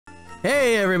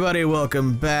Hey everybody,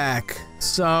 welcome back.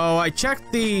 So I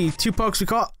checked the two pokes we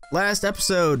caught last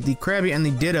episode, the Krabby and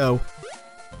the Ditto.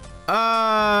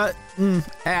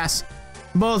 Ass.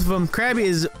 Both of them. Krabby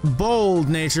is bold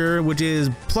nature, which is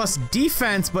plus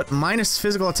defense but minus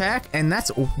physical attack, and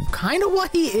that's kind of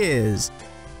what he is.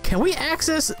 Can we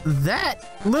access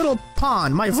that little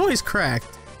pond? My voice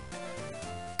cracked.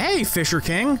 Hey, Fisher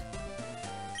King.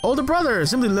 Older brother,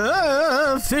 simply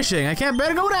love fishing. I can't bear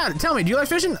to go down. Tell me, do you like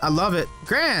fishing? I love it.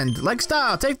 Grand, like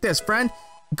style. Take this, friend.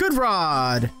 Good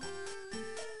rod.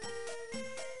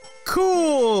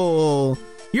 Cool.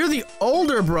 You're the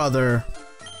older brother.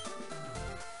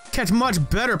 Catch much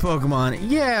better Pokemon.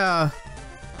 Yeah.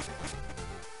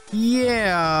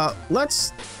 Yeah.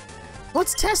 Let's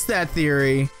test that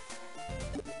theory.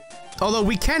 Although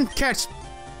we can catch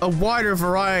a wider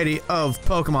variety of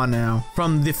Pokemon now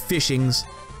from the fishings.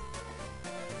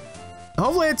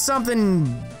 Hopefully it's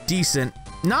something decent.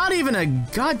 Not even a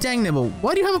goddamn nibble.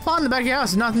 Why do you have a pond in the back of your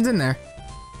house and nothing's in there?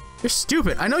 You're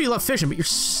stupid. I know you love fishing, but you're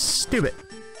stupid.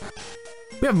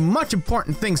 We have much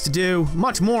important things to do.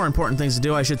 Much more important things to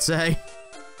do, I should say.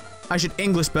 I should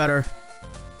English better.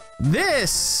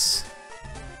 This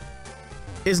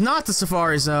is not the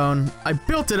Safari Zone. I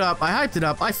built it up. I hyped it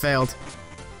up. I failed.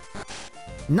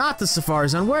 Not the Safari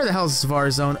Zone. Where the hell is the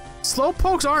Safari Zone?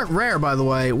 Slowpokes aren't rare, by the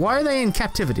way. Why are they in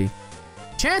captivity?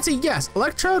 Chansey, yes.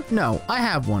 Electrode? No. I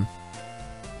have one.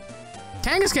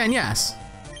 Kangaskhan, yes.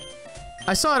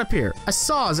 I saw it appear. I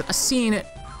saw it. I seen it.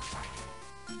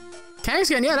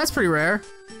 Kangaskhan, yeah, that's pretty rare.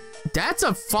 That's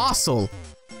a fossil.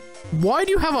 Why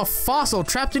do you have a fossil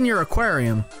trapped in your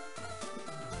aquarium?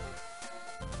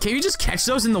 Can you just catch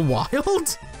those in the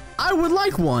wild? I would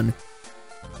like one.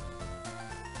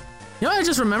 You know what I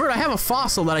just remembered? I have a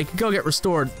fossil that I could go get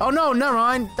restored. Oh no, never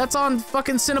mind. That's on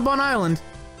fucking Cinnabon Island.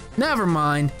 Never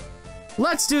mind.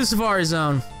 Let's do Safari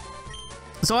Zone.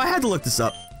 So I had to look this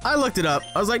up. I looked it up.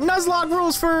 I was like, Nuzlocke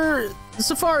rules for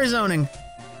Safari Zoning.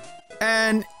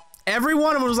 And every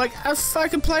one of them was like, I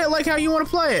can play it like how you want to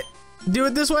play it. Do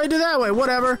it this way, do that way,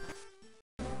 whatever.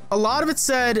 A lot of it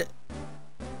said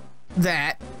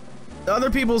that.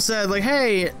 Other people said like,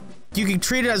 hey, you can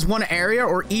treat it as one area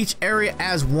or each area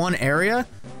as one area.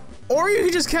 Or you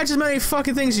can just catch as many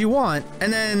fucking things as you want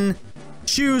and then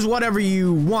choose whatever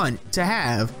you want to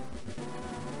have.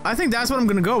 I think that's what I'm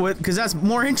gonna go with because that's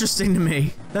more interesting to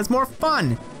me. That's more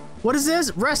fun. What is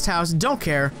this? Rest house, don't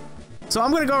care. So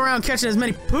I'm gonna go around catching as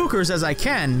many pookers as I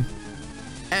can.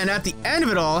 And at the end of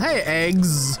it all, hey,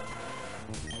 eggs.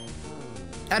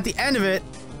 At the end of it,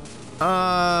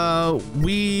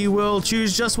 we will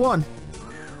choose just one.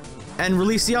 And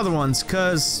release the other ones,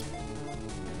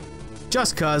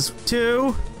 just cause.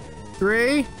 2,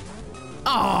 3.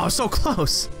 Oh, so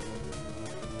close.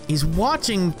 He's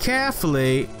watching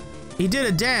carefully. He did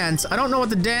a dance. I don't know what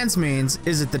the dance means.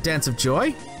 Is it the dance of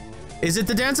joy? Is it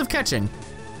the dance of catching?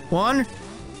 1.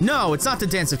 No, it's not the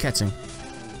dance of catching.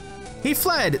 He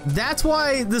fled. That's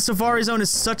why the Safari Zone is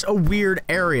such a weird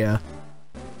area.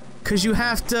 Cause you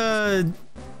have to...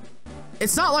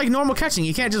 It's not like normal catching.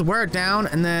 You can't just wear it down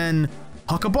and then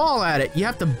huck a ball at it. You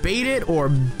have to bait it or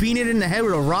beat it in the head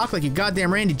with a rock like you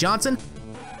goddamn Randy Johnson.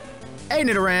 Hey,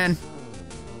 Nidoran.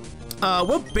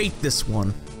 We'll bait this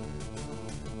one.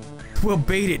 We'll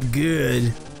bait it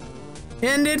good.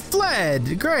 And it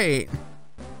fled. Great.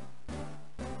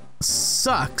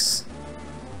 Sucks.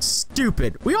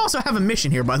 Stupid. We also have a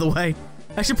mission here, by the way.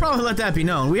 I should probably let that be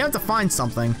known. We have to find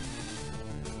something.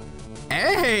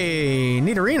 Hey,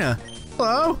 Nidorina.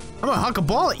 Hello. I'm gonna huck a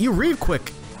ball at you real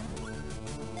quick.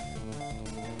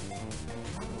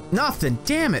 Nothing.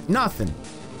 Damn it. Nothing.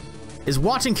 Is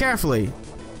watching carefully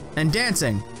and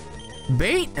dancing.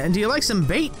 Bait? And do you like some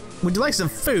bait? Would you like some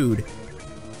food?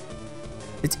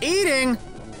 It's eating.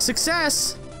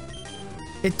 Success.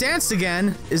 It danced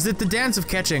again. Is it the dance of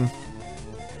catching?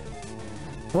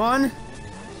 1.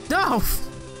 No.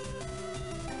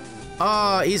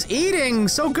 He's eating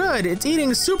so good. It's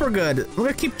eating super good. We're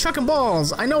gonna keep chucking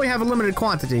balls. I know we have a limited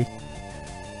quantity.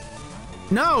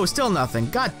 No, still nothing.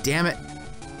 God damn it.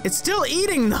 It's still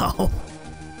eating though.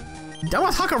 I'm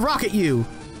gonna huck a rock at you.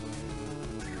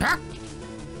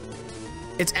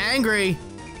 It's angry.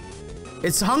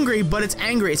 It's hungry, but it's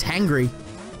angry. It's hangry.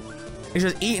 It's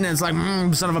just eating and it's like,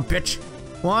 son of a bitch.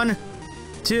 1,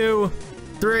 2,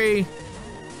 3.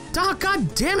 Oh,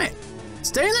 God damn it.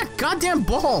 Stay in that goddamn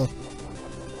ball.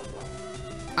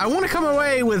 I want to come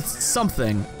away with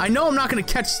something. I know I'm not going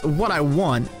to catch what I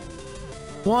want.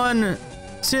 1,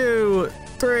 2,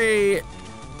 3.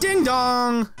 Ding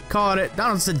dong. Caught it. I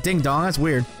don't say ding dong. That's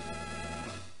weird.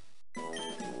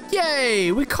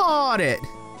 Yay, we caught it.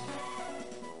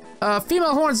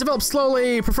 Female horns develop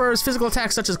slowly, prefers physical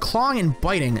attacks such as clawing and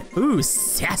biting. Ooh,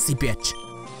 sassy bitch.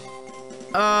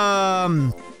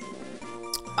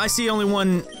 I see only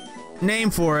one name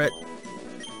for it.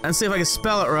 Let's see if I can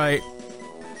spell it right.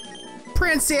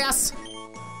 Princess!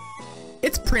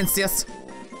 It's Princess.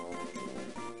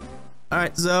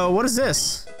 Alright, so what is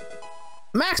this?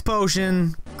 Max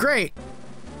potion. Great.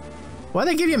 Why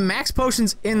they give you max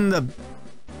potions in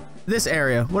this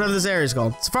area? Whatever this area is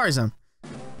called. Safari Zone.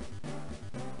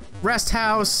 Rest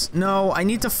house. No, I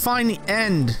need to find the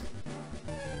end.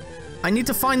 I need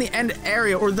to find the end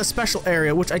area or the special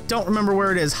area, which I don't remember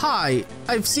where it is. Hi,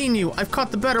 I've seen you. I've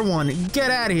caught the better one.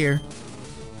 Get out of here.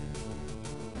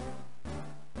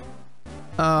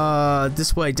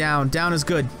 This way, down. Down is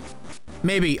good.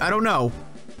 Maybe, I don't know.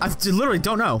 I literally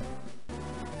don't know.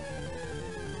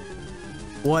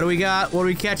 What do we got? What are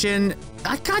we catching?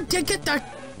 I can't get the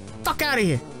fuck out of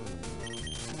here.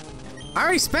 I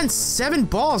already spent 7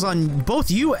 balls on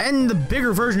both you and the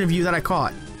bigger version of you that I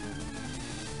caught.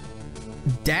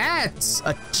 That's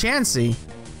a chancey.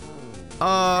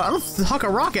 I don't huck a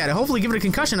rock at it. Hopefully give it a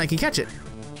concussion, I can catch it.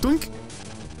 Doink.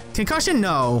 Concussion?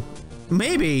 No.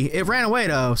 Maybe. It ran away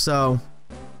though, so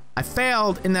I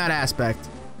failed in that aspect.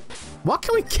 What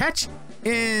can we catch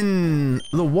in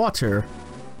the water?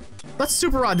 Let's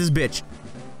super rod this bitch.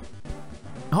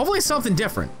 Hopefully it's something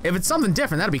different. If it's something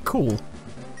different, that'd be cool.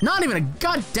 Not even a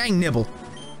god dang nibble.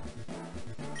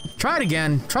 Try it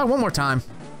again. Try it one more time.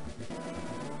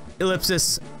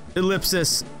 Ellipsis.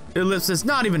 Ellipsis. Ellipsis.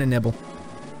 Not even a nibble.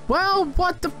 Well,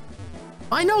 what the...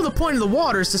 I know the point of the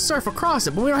water is to surf across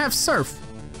it, but we don't have surf.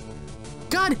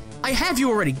 God, I have you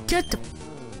already. Get the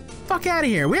fuck out of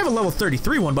here. We have a level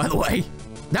 33 one, by the way.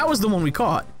 That was the one we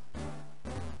caught.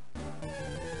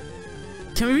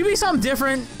 Can we be something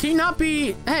different? Can you not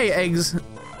be... Hey, eggs.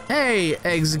 Hey,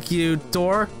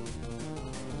 executor.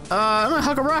 I'm gonna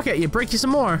huck a rock at you, break you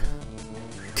some more.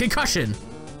 Concussion.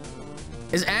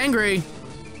 Is angry.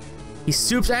 He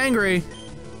soups angry.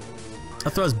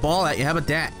 I'll throw his ball at you, how about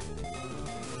that?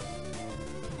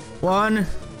 1,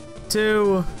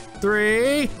 2,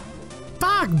 3.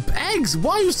 Fuck, eggs,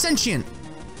 why are you sentient?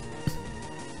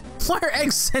 Why are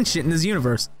eggs sentient in this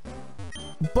universe?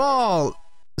 Ball.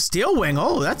 Steel wing,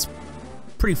 oh, that's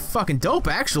pretty fucking dope,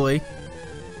 actually.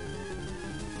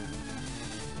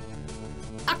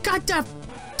 I got the...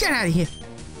 Get out of here.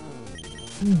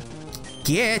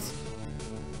 Get.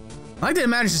 I like to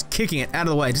imagine just kicking it out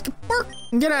of the way. Just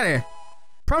get out of here.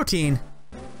 Protein.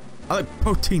 I like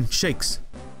protein shakes.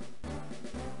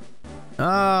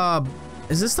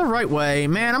 Is this the right way?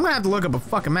 Man, I'm gonna have to look up a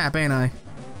fucking map, ain't I?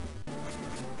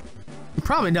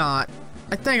 Probably not.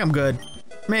 I think I'm good.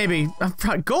 Maybe.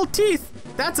 Gold teeth!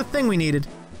 That's a thing we needed.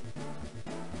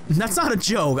 That's not a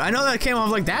joke. I know that came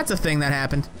off like that's a thing that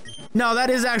happened. No, that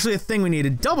is actually a thing we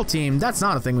needed. Double team, that's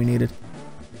not a thing we needed.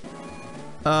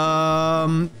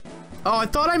 Oh, I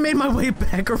thought I made my way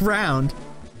back around.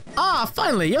 Ah,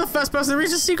 finally, you're the first person to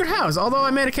reach the secret house. Although I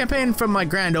made a campaign from my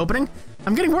grand opening,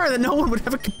 I'm getting worried that no one would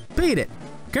ever complete it.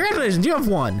 Congratulations, you have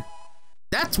won.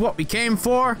 That's what we came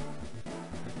for.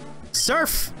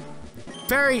 Surf.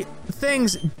 Fairy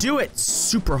things do it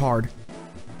super hard.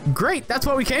 Great, that's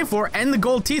what we came for, and the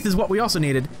gold teeth is what we also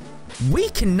needed. We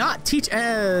cannot teach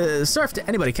surf to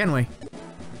anybody, can we?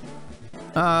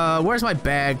 Where's my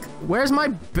bag? Where's my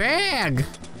bag?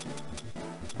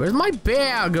 Where's my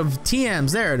bag of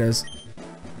TMs? There it is.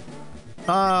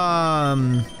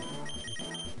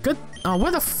 Good. Oh,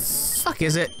 where the fuck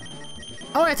is it?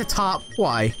 Oh, at the top.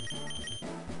 Why?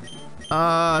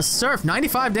 Surf,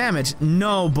 95 damage.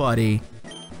 Nobody.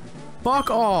 Fuck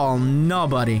all.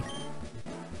 Nobody.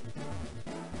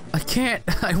 I can't.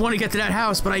 I want to get to that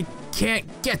house, but I can't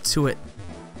get to it.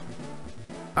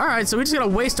 Alright, so we just gotta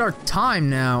waste our time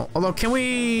now. Although, can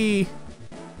we...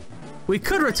 We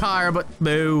could retire, but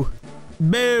boo.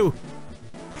 Boo.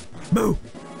 Boo.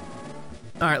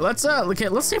 Alright, let's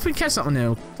see if we can catch something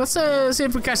new. Let's see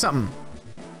if we catch something.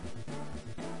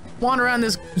 Wander around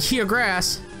this here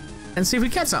grass and see if we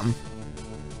catch something.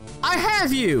 I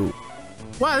have you!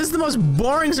 Wow, this is the most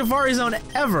boring Safari Zone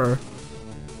ever.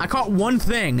 I caught one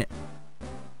thing.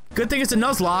 Good thing it's a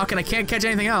Nuzlocke and I can't catch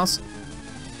anything else.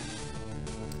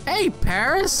 Hey,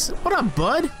 Paris! What up,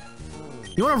 bud?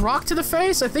 You want a rock to the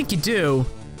face? I think you do.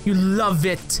 You love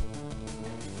it.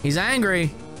 He's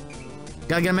angry.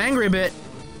 Gotta get him angry a bit.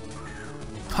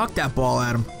 Huck that ball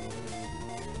at him.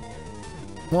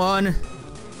 1,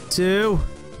 2,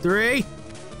 3.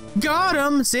 Got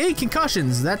him! See?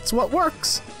 Concussions. That's what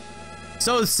works.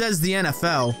 So says the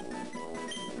NFL.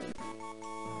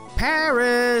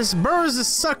 Paris! Birds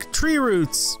suck tree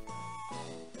roots.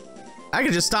 I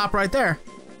could just stop right there.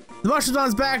 The mushroom on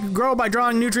his back grow by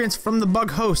drawing nutrients from the bug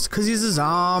host, because he's a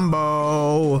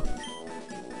zombo.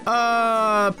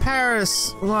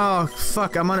 Paris. Well,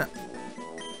 fuck, I'm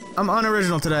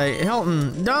unoriginal today.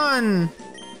 Hilton, done.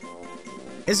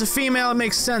 It's a female, it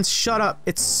makes sense. Shut up,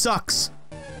 it sucks.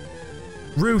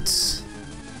 Roots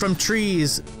from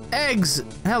trees. Eggs,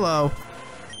 hello.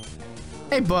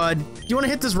 Hey, bud, do you want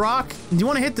to hit this rock? Do you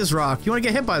want to hit this rock? You want to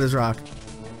get hit by this rock?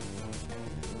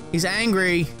 He's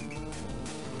angry.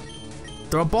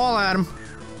 Throw a ball at him.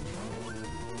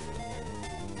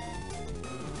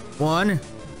 1,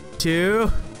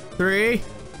 2, 3.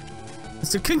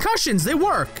 It's the concussions, they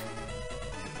work.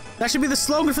 That should be the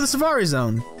slogan for the Safari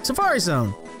Zone. Safari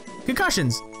Zone.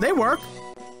 Concussions, they work.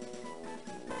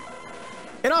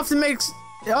 It often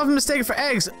mistaken for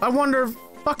eggs. I wonder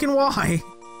fucking why.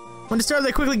 When disturbed,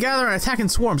 they quickly gather and attack in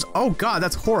swarms. Oh god,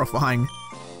 that's horrifying.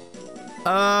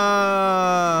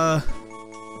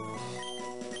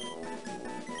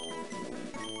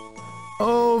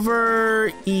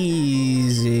 Over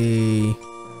easy.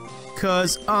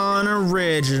 'Cause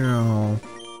unoriginal.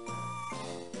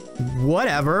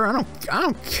 Whatever, I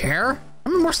don't care.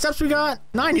 How many more steps we got?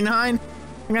 99.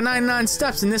 I got 99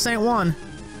 steps and this ain't one.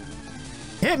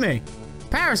 Hit me.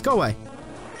 Paris, go away.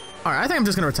 Alright, I think I'm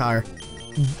just gonna retire.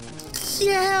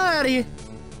 Get out of here.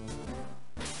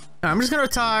 I'm just gonna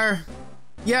retire.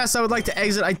 Yes, I would like to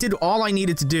exit. I did all I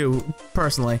needed to do,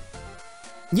 personally.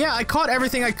 Yeah, I caught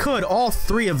everything I could, all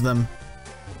 3 of them.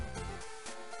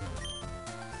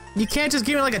 You can't just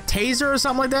give me like a taser or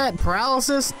something like that?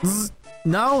 Paralysis? Zzz.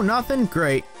 No, nothing?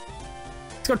 Great.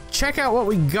 Let's go check out what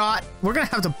we got. We're gonna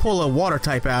have to pull a water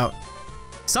type out.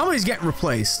 Somebody's getting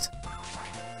replaced.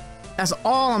 That's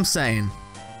all I'm saying.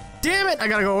 Damn it, I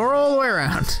gotta go all the way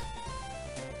around.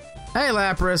 Hey,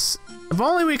 Lapras. If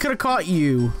only we could have caught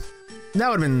you. That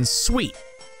would have been sweet.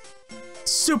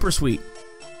 Super sweet.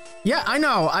 Yeah, I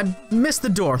know. I missed the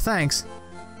door. Thanks.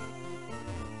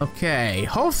 Okay,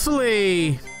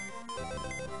 hopefully...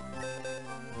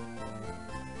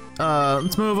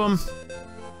 let's move them.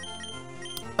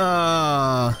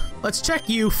 Let's check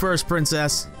you first,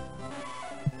 princess.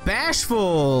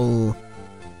 Bashful.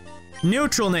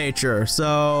 Neutral nature,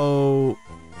 so...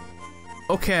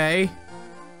 Okay.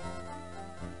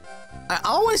 I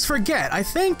always forget. I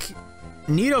think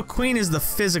Nidoqueen is the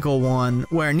physical one,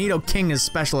 where Nidoking is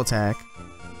special attack.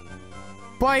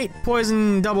 Bite,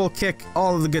 poison, double kick,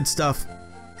 all of the good stuff.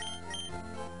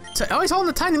 Oh, he's holding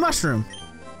a tiny mushroom.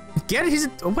 Get it? He's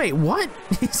a... Wait, what?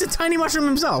 He's a tiny mushroom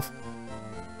himself.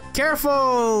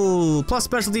 Careful! Plus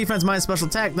special defense, minus special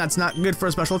attack. That's not good for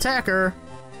a special attacker.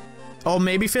 Oh,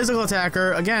 maybe physical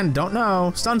attacker. Again, don't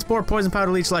know. Stun Spore, Poison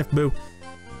Powder, Leech Life, boo.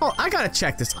 Oh, I gotta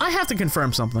check this. I have to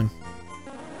confirm something.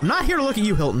 I'm not here to look at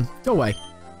you, Hilton. Go away.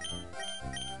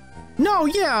 No,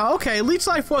 yeah, okay, Leech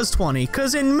Life was 20,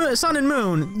 because in Sun and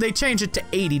Moon, they changed it to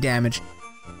 80 damage.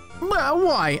 Well,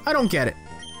 why? I don't get it.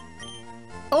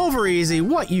 Over easy,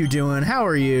 what you doing? How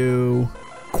are you?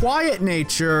 Quiet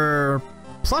nature,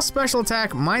 plus special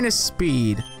attack, minus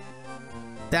speed.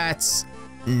 That's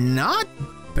not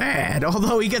bad,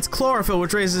 although he gets chlorophyll,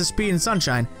 which raises his speed in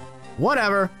sunshine.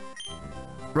 Whatever.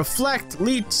 Reflect,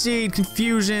 Leech Seed,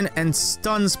 Confusion, and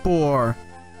Stun Spore.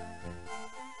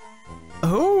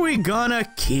 Who are we gonna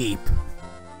keep?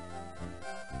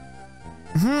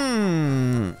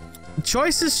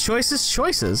 Choices, choices,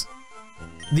 choices.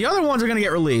 The other ones are gonna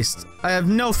get released. I have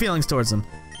no feelings towards them.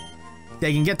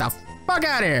 They can get the fuck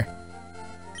out of here.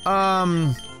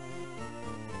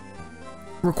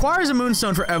 Requires a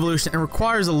Moonstone for evolution and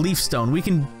requires a Leaf Stone. We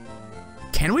can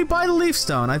we buy the Leaf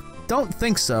Stone? I don't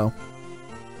think so.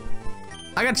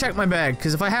 I gotta check my bag,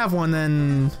 because if I have one,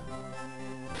 then...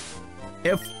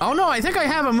 Oh no, I think I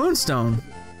have a Moonstone.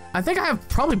 I think I have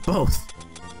probably both.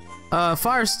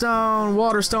 Firestone,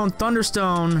 Waterstone,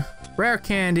 Thunderstone, Rare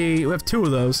Candy. We have 2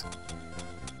 of those.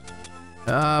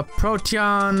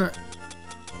 Proteon.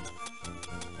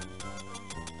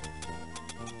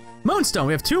 Moonstone,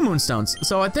 we have 2 Moonstones.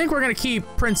 So I think we're gonna keep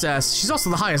Princess. She's also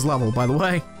the highest level, by the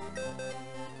way.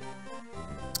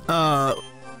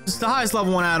 It's the highest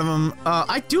level one out of them.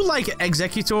 I do like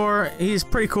Executor. He's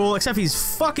pretty cool, except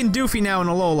he's fucking doofy now in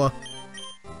Alola.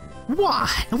 Why?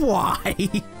 Why?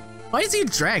 Why is he a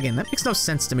dragon? That makes no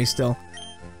sense to me still.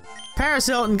 Paris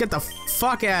Hilton, get the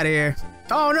fuck out of here.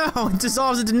 Oh no, it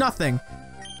dissolves into nothing.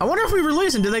 I wonder if we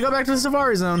release him. Do they go back to the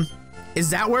Safari Zone? Is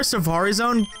that where Safari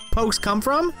Zone pokes come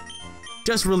from?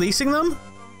 Just releasing them?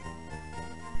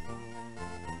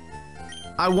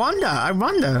 I wonder, I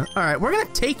wonder. Alright, we're gonna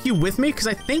take you with me because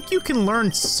I think you can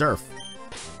learn Surf.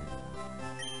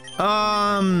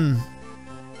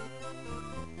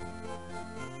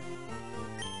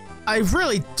 I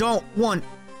really don't want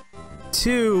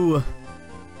two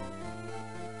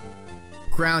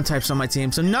ground types on my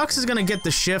team, so Nux is gonna get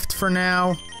the shift for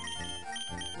now.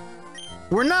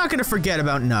 We're not gonna forget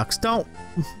about Nux. Don't.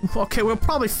 Okay, we'll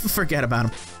probably forget about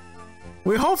him.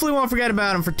 We hopefully won't forget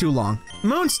about him for too long.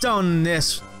 Moonstone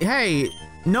this. Hey,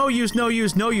 no use, no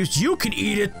use, no use. You can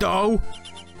eat it though.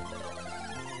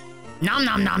 Nom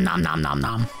nom nom nom nom nom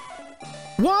nom.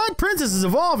 What? Princess is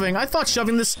evolving? I thought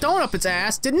shoving this stone up its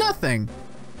ass did nothing.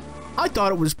 I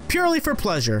thought it was purely for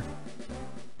pleasure.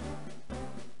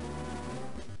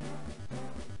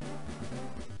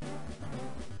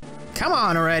 Come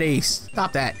on already.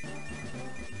 Stop that.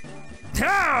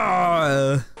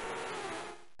 Ah!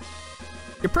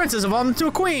 Your princess evolved into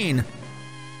a queen.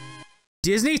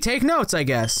 Disney, take notes, I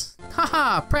guess.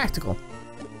 Haha, practical.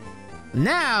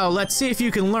 Now, let's see if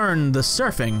you can learn the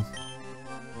surfing.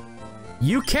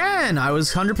 You can! I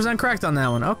was 100% correct on that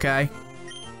one. Okay.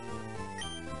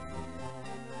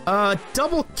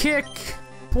 Double kick,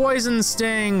 poison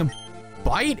sting,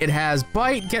 bite. It has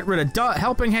bite. Get rid of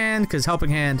helping hand, because helping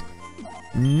hand,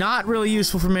 not really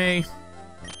useful for me.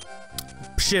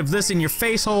 Shiv this in your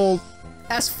face hole.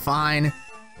 That's fine.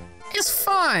 It's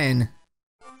fine.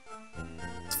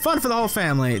 It's fun for the whole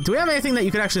family. Do we have anything that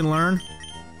you could actually learn?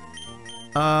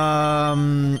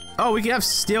 Oh, we could have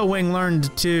Steel Wing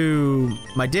learned to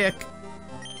my dick.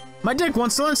 My dick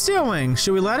wants to learn Steel Wing.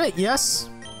 Should we let it? Yes.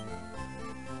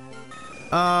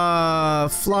 Fly.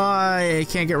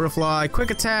 Can't get rid of fly.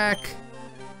 Quick attack.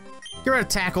 Get rid of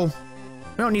tackle.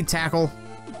 We don't need tackle.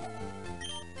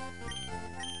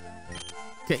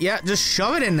 Okay, yeah, just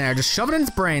shove it in there. Just shove it in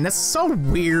its brain. That's so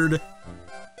weird.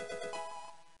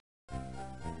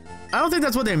 I don't think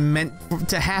that's what they meant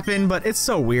to happen, but it's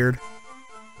so weird.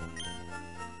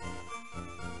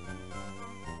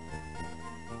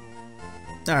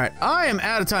 Alright, I am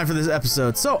out of time for this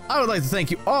episode, so I would like to thank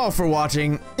you all for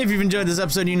watching. If you've enjoyed this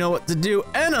episode, you know what to do,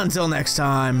 and until next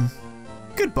time,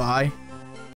 goodbye.